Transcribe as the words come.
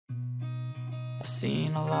I've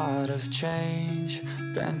seen a lot of change,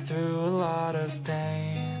 been through a lot of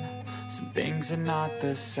pain. Some things are not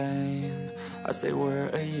the same as they were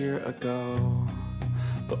a year ago,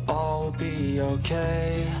 but all will be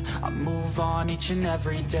okay. I move on each and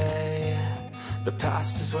every day. The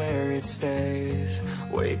past is where it stays,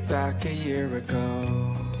 way back a year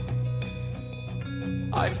ago.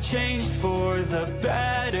 I've changed for the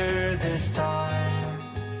better this time.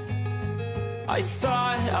 I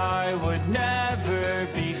thought I would never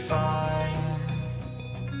be fine.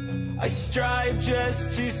 I strive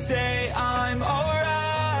just to say I'm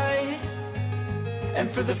alright, and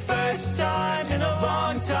for the first time in a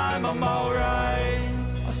long time I'm alright.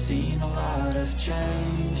 I've seen a lot of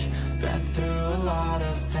change, been through a lot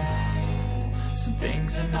of pain. Some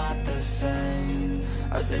things are not the same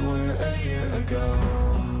as they were a year ago,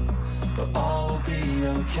 but all will be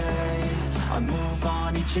okay. I move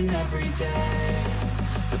on each and every day.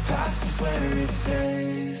 The past is where it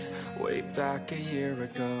stays, way back a year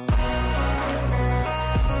ago.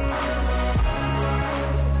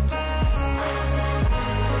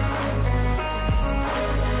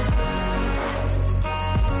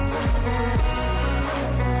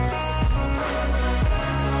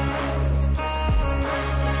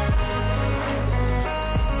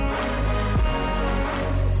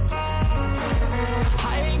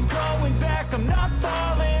 I'm not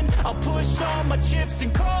falling, I'll push all my chips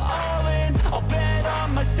and call all in. I'll bet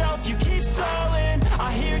on myself, you keep stalling.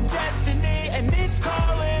 I hear destiny and it's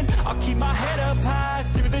calling. I'll keep my head up high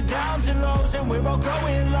through the downs and lows, and we're all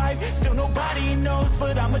going life. Still nobody knows,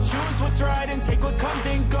 but I'ma choose what's right and take what comes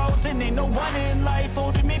and goes. And ain't no one in life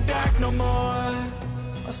holding me back no more.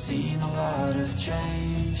 I've seen a lot of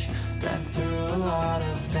change, been through a lot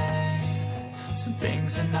of pain. Some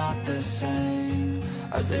things are not the same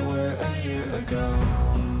as they were a year ago,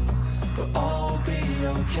 but all will be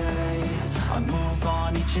okay. I move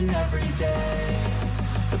on each and every day.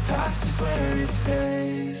 The past is where it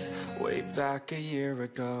stays, way back a year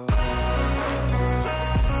ago.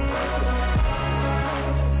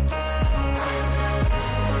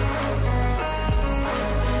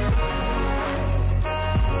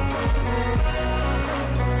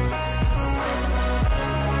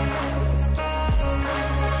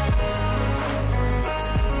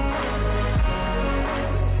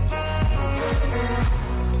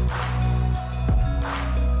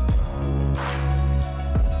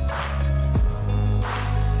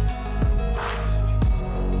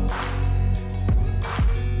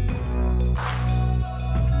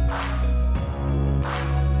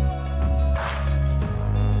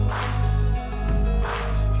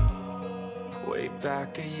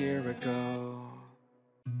 Back a year ago.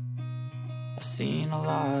 I've seen a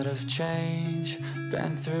lot of change,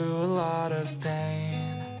 been through a lot of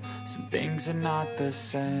pain. Some things are not the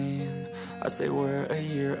same as they were a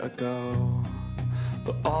year ago,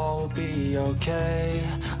 but all will be okay.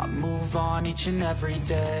 I move on each and every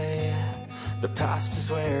day. The past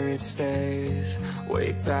is where it stays,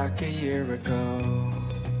 way back a year ago.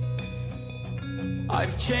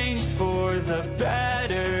 I've changed for the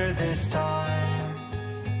better this time.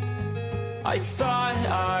 I thought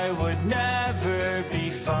I would never be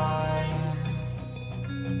fine.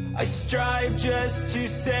 I strive just to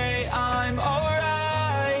say I'm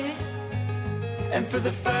alright, and for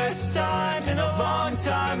the first time in a long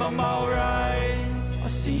time I'm alright.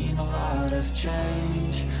 I've seen a lot of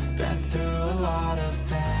change, been through a lot of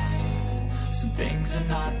pain. Some things are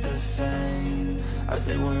not the same as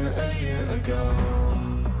they were a year ago,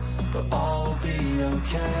 but all will be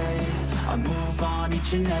okay. I move on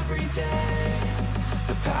each and every day.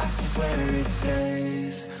 The past is where it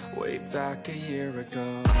stays, way back a year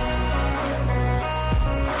ago.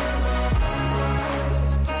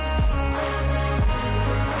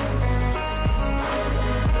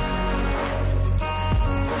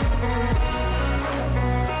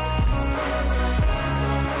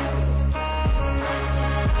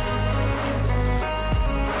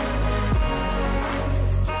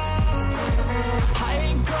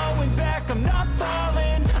 I'm not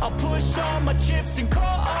falling, I'll push all my chips and call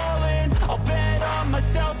all in. I'll bet on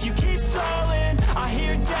myself, you keep stalling. I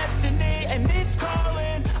hear destiny and it's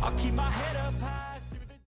calling. I'll keep my head up.